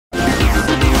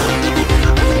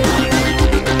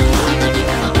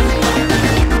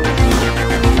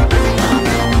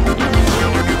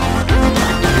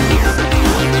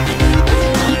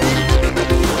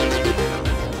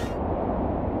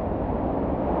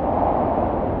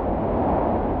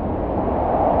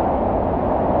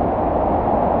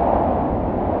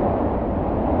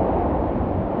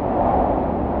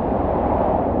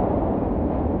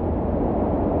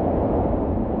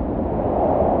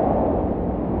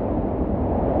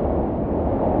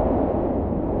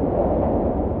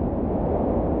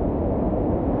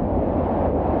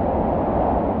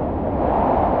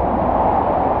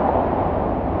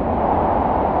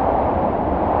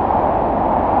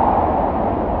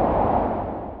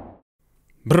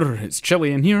Brr, it's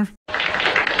chilly in here.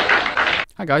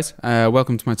 Hi guys,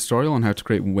 welcome to my tutorial on how to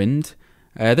create wind.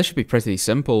 This should be pretty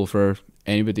simple for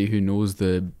anybody who knows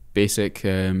the basic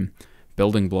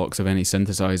building blocks of any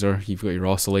synthesizer. You've got your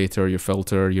oscillator, your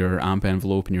filter, your amp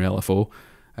envelope, and your LFO.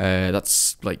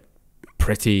 That's like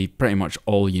pretty much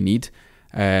all you need.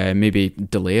 Maybe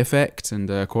delay effect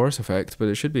and chorus effect, but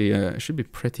it should be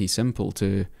pretty simple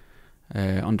to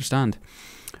understand.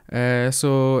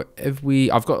 So if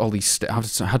I've got all these I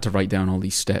had to write down all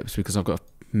these steps because I've got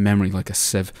memory like a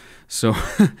sieve. So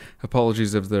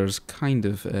apologies if there's kind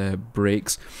of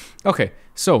breaks. Okay,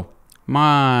 so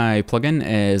my plugin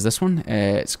is this one.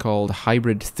 It's called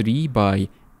Hybrid 3 by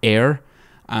Air,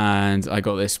 and I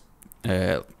got this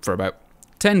for about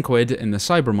 10 quid in the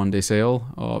Cyber Monday sale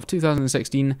of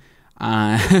 2016.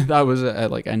 That was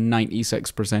like a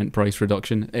 96% price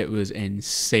reduction. It was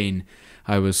insane.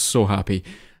 I was so happy.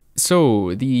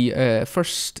 So the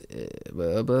first,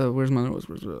 where's my notes?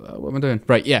 What am I doing?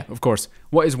 Right, yeah, of course.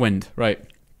 What is wind? Right,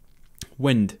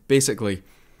 wind basically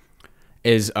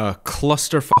is a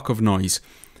clusterfuck of noise.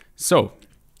 So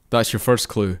that's your first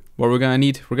clue. What we're gonna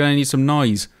need? We're gonna need some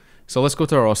noise. So let's go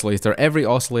to our oscillator. Every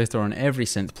oscillator on every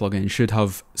synth plugin should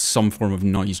have some form of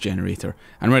noise generator,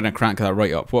 and we're gonna crank that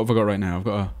right up. What have I got right now? I've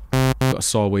got a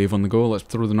saw wave on the go. Let's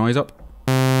throw the noise up.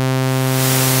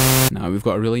 Now we've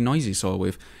got a really noisy saw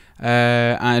wave.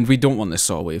 And we don't want this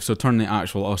saw wave, so turn the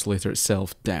actual oscillator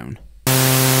itself down.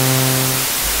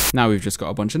 Now we've just got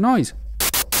a bunch of noise.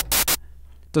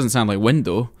 Doesn't sound like wind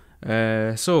though.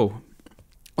 So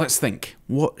let's think.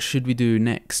 What should we do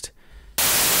next?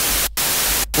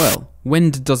 Well,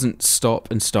 wind doesn't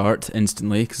stop and start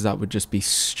instantly because that would just be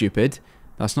stupid.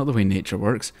 That's not the way nature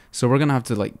works. So we're gonna have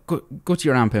to like go to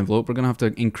your amp envelope. We're gonna have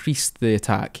to increase the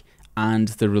attack and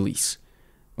the release.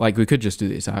 Like, we could just do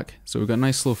the attack. So we've got a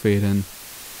nice slow fade in,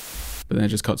 but then it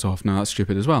just cuts off. Now that's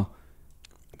stupid as well.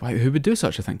 Why? Who would do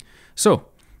such a thing? So,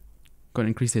 got to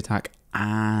increase the attack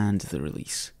and the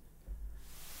release.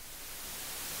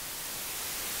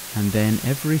 And then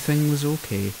everything was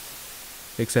okay.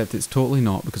 Except it's totally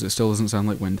not, because it still doesn't sound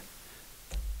like wind.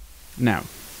 Now,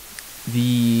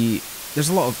 there's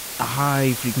a lot of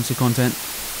high frequency content,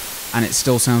 and it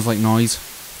still sounds like noise.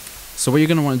 So what you're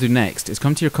going to want to do next is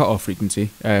come to your cutoff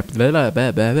frequency,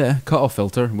 cutoff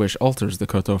filter, which alters the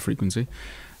cutoff frequency,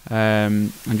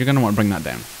 and you're going to want to bring that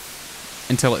down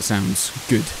until it sounds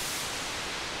good.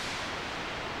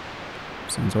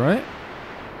 Sounds alright.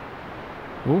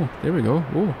 Oh, there we go.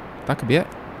 Oh, that could be it.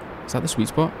 Is that the sweet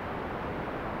spot?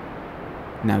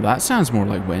 Now that sounds more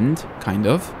like wind, kind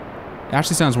of. It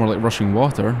actually sounds more like rushing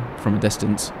water from a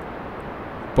distance.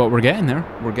 But we're getting there.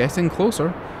 We're getting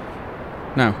closer.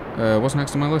 Now, what's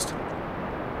next on my list?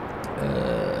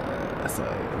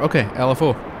 Okay,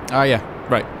 LFO. Ah, yeah,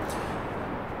 right.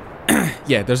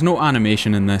 Yeah, there's no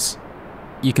animation in this.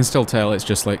 You can still tell it's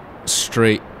just like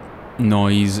straight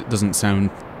noise. It doesn't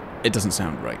sound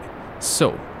right.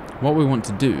 So, what we want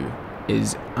to do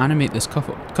is animate this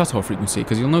cutoff frequency,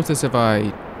 because you'll notice if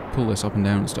I pull this up and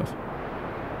down and stuff.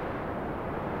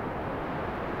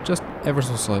 Just ever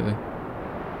so slightly.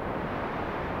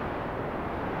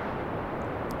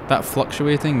 That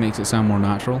fluctuating makes it sound more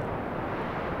natural.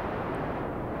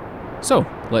 So,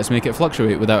 let's make it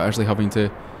fluctuate without actually having to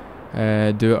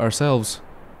do it ourselves.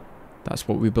 That's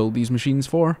what we build these machines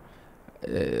for.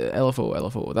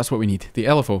 LFO, that's what we need, the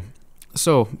LFO.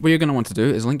 So, what you're going to want to do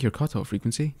is link your cutoff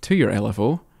frequency to your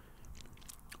LFO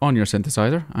on your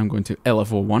synthesizer. I'm going to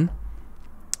LFO 1.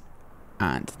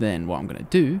 And then what I'm going to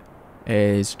do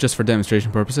is, just for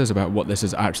demonstration purposes about what this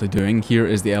is actually doing, here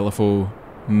is the LFO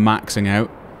maxing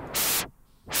out.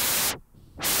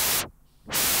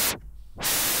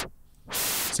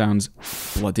 Sounds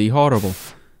bloody horrible.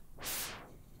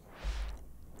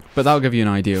 But that'll give you an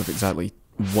idea of exactly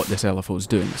what this LFO is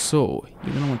doing. So,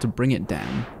 you're going to want to bring it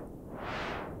down.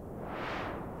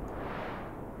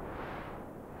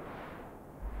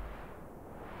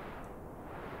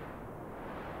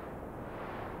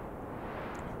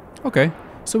 Okay,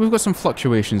 so we've got some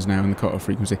fluctuations now in the cutoff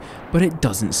frequency, but it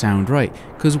doesn't sound right,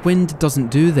 because wind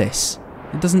doesn't do this.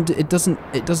 It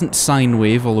doesn't sine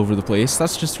wave all over the place.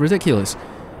 That's just ridiculous.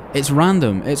 It's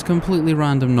random. It's completely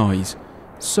random noise.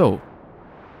 So,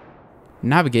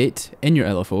 navigate in your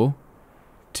LFO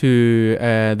to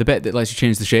the bit that lets you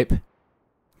change the shape.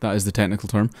 That is the technical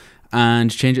term.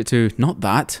 And change it to, not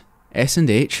that, S and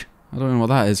H. I don't know what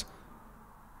that is.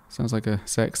 Sounds like a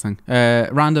sex thing.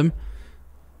 Random.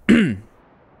 Change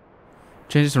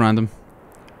it to random.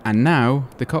 And now,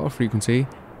 the cutoff frequency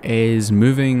is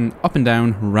moving up and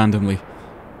down randomly.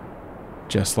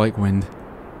 Just like wind.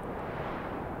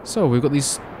 So we've got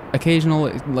these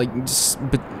occasional, like,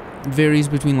 varies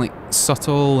between like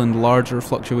subtle and larger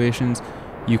fluctuations.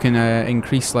 You can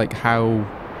increase like how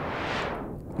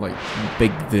like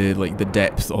big the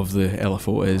depth of the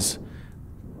LFO is,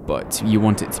 but you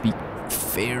want it to be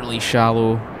fairly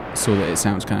shallow so that it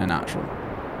sounds kind of natural.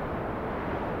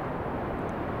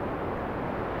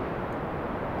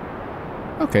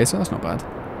 Okay, so that's not bad.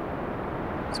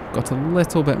 It's got a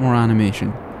little bit more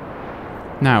animation.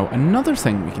 Now, another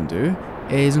thing we can do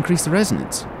is increase the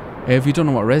resonance. If you don't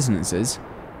know what resonance is,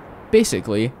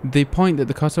 basically, the point that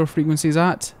the cutoff frequency is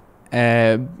at,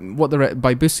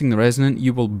 by boosting the resonant,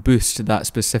 you will boost that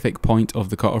specific point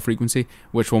of the cutoff frequency,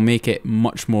 which will make it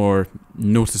much more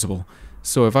noticeable.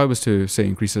 So if I was to, say,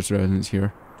 increase this resonance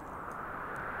here,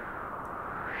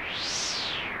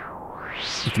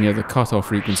 you can hear the cutoff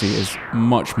frequency is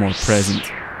much more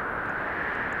present.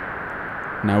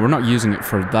 Now, we're not using it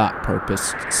for that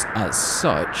purpose as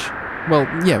such. Well,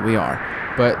 yeah, we are,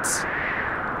 but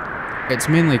it's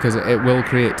mainly because it will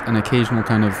create an occasional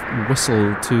kind of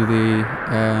whistle to the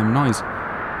noise.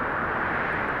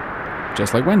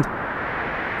 Just like wind.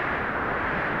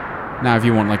 Now, if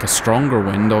you want like a stronger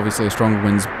wind, obviously a stronger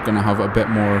wind's going to have a bit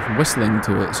more whistling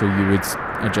to it, so you would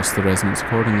adjust the resonance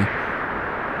accordingly.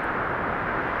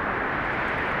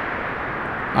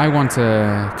 I want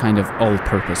a kind of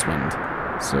all-purpose wind,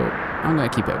 so I'm going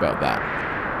to keep it about that.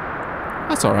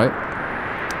 That's alright.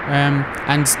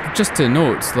 And just to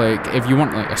note, like, if you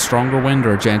want like a stronger wind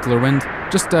or a gentler wind,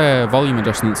 just volume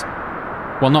adjustments.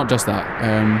 Well, not just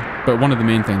that, but one of the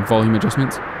main things, volume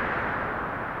adjustments.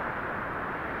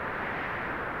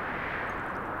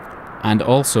 And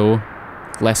also,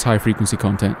 less high frequency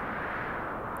content.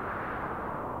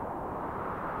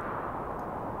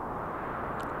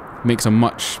 Makes a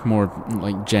much more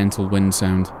like gentle wind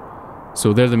sound.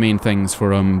 So they're the main things for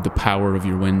the power of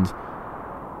your wind.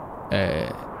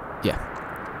 Yeah.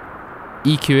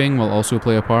 EQing will also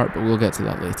play a part, but we'll get to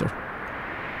that later.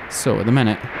 So at the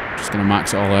minute, just gonna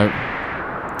max it all out.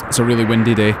 It's a really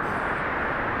windy day.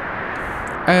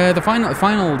 The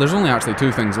final, there's only actually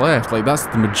two things left. Like, that's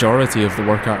the majority of the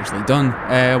work actually done.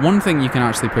 One thing you can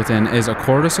actually put in is a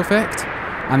chorus effect,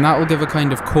 and that will give a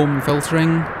kind of comb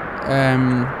filtering,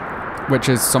 which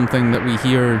is something that we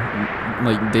hear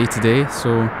like day to day.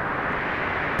 So,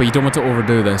 but you don't want to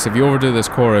overdo this. If you overdo this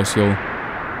chorus,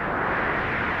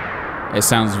 it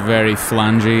sounds very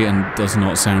flangey and does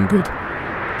not sound good.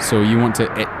 So you want it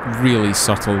really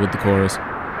subtle with the chorus.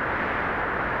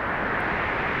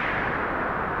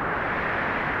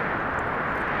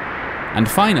 And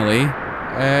finally,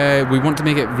 we want to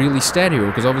make it really stereo,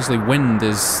 because obviously wind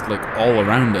is like all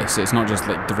around us. It's not just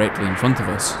like directly in front of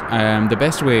us. The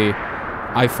best way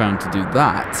I've found to do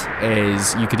that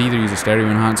is you could either use a stereo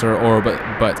enhancer, or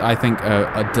but I think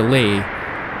a delay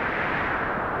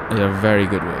is a very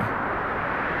good way.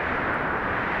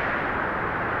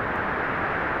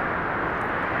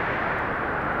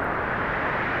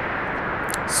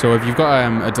 So if you've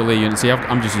got a delay unit, see,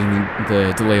 I'm just using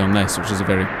the delay on this, which is a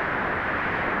very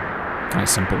kind of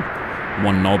simple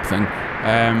one knob thing.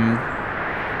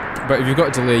 But if you've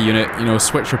got a delay unit, you know,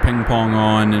 switch your ping pong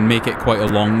on and make it quite a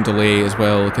long delay as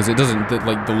well, because it doesn't,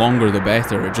 like, the longer the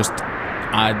better. It just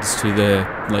adds to the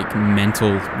like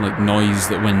mental like noise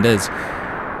that wind is.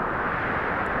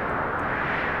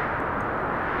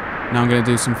 Now I'm going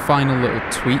to do some final little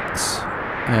tweaks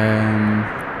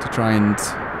to try and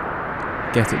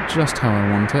get it just how I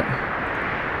want it.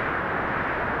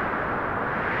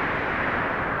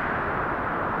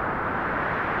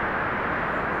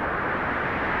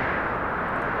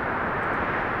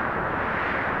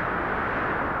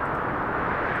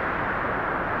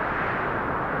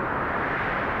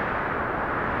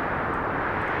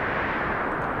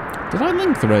 Did I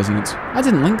link the resonance? I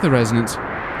didn't link the resonance.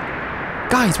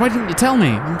 Guys, why didn't you tell me?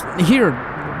 I'm here,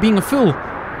 being a fool.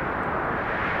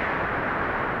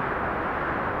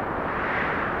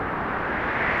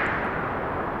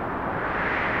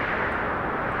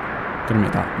 Gonna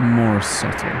make that more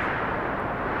subtle.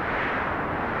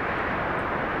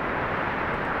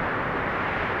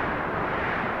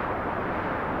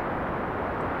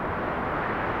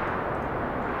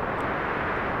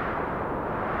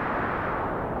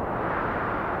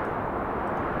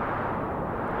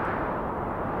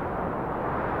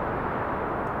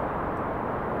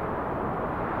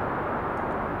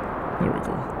 There we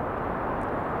go.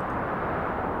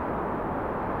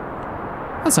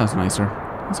 That sounds nicer.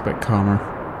 That's a bit calmer.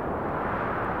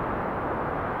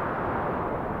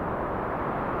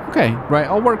 Okay, right,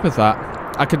 I'll work with that.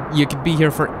 You could be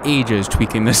here for ages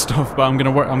tweaking this stuff, but I'm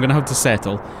gonna have to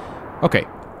settle. Okay.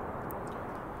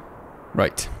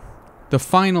 Right. The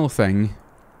final thing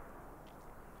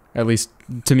at least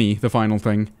to me, the final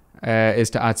thing, is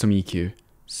to add some EQ.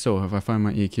 So if I find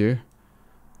my EQ,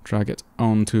 drag it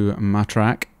onto my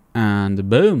track, and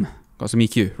boom, got some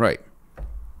EQ, right.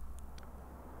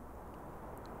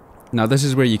 Now this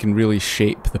is where you can really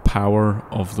shape the power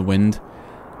of the wind.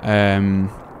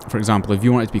 For example, if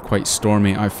you want it to be quite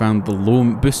stormy, I found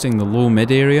boosting the low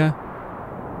mid area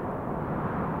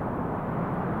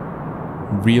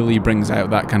really brings out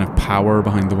that kind of power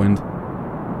behind the wind.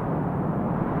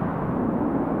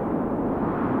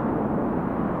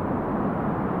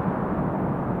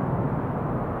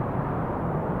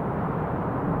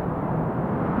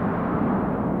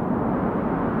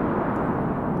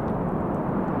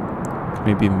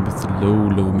 Maybe even with the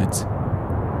low mids.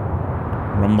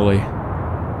 Rumbly.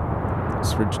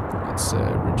 Let's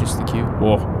reduce the Q.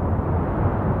 Whoa.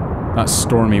 That's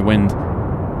stormy wind.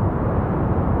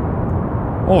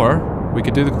 Or we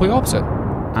could do the complete opposite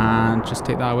and just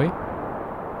take that away.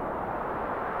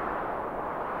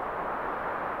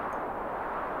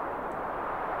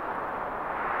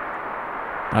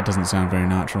 That doesn't sound very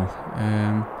natural.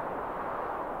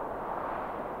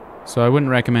 So I wouldn't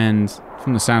recommend,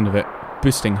 from the sound of it,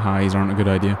 boosting highs aren't a good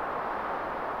idea.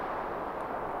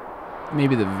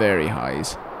 Maybe the very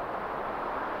highs.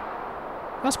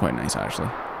 That's quite nice, actually.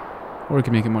 Or we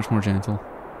can make it much more gentle.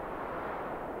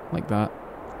 Like that.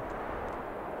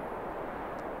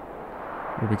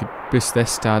 Or we could boost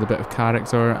this to add a bit of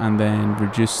character and then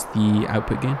reduce the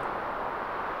output gain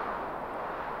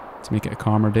to make it a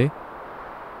calmer day.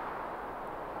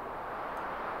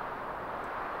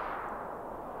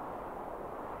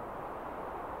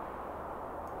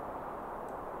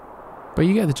 But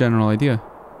you get the general idea.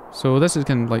 So this is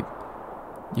kind of like,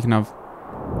 you can have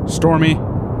stormy,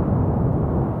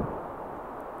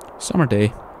 summer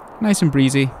day, nice and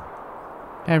breezy,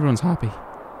 everyone's happy.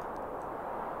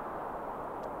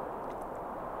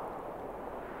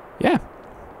 Yeah.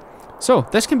 So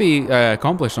this can be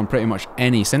accomplished on pretty much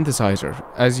any synthesizer.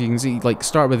 As you can see, like,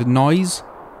 start with noise.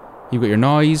 You've got your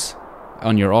noise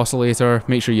on your oscillator.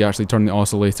 Make sure you actually turn the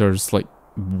oscillator's like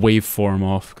waveform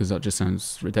off, because that just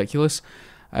sounds ridiculous.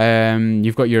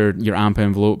 You've got your amp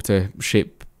envelope to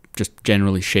just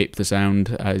generally shape the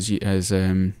sound as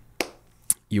you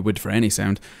would for any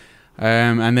sound.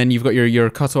 And then you've got your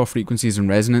cutoff frequencies and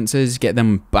resonances. Get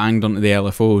them banged onto the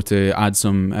LFO to add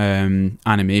some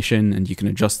animation, and you can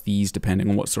adjust these depending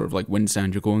on what sort of like wind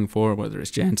sound you're going for, whether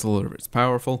it's gentle or if it's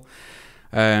powerful.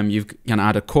 You can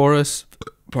add a chorus.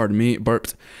 Pardon me,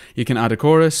 burped. You can add a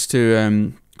chorus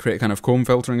to create a kind of comb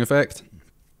filtering effect.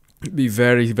 Be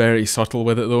very, very subtle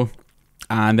with it though.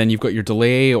 And then you've got your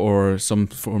delay or some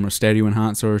form of stereo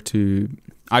enhancer to...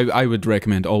 I would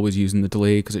recommend always using the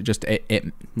delay, because it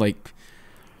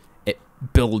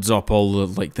builds up all the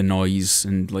like the noise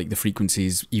and like the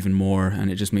frequencies even more,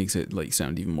 and it just makes it like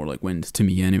sound even more like wind, to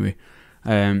me anyway.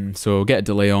 So get a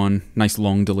delay on, nice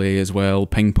long delay as well,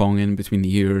 ping pong in between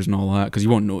the ears and all that, because you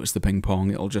won't notice the ping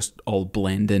pong, it'll just all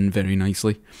blend in very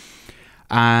nicely.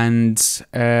 And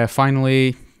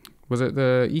finally, was it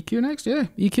the EQ next? Yeah,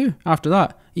 EQ. After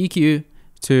that, EQ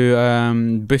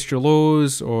to boost your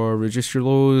lows or reduce your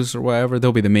lows or whatever.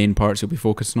 They'll be the main parts you'll be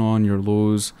focusing on, your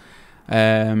lows.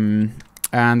 And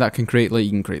that can create like, you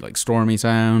can create like stormy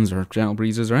sounds or gentle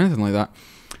breezes or anything like that.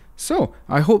 So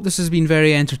I hope this has been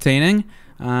very entertaining.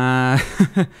 I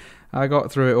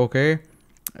got through it okay.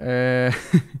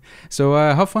 So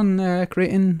have fun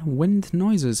creating wind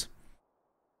noises.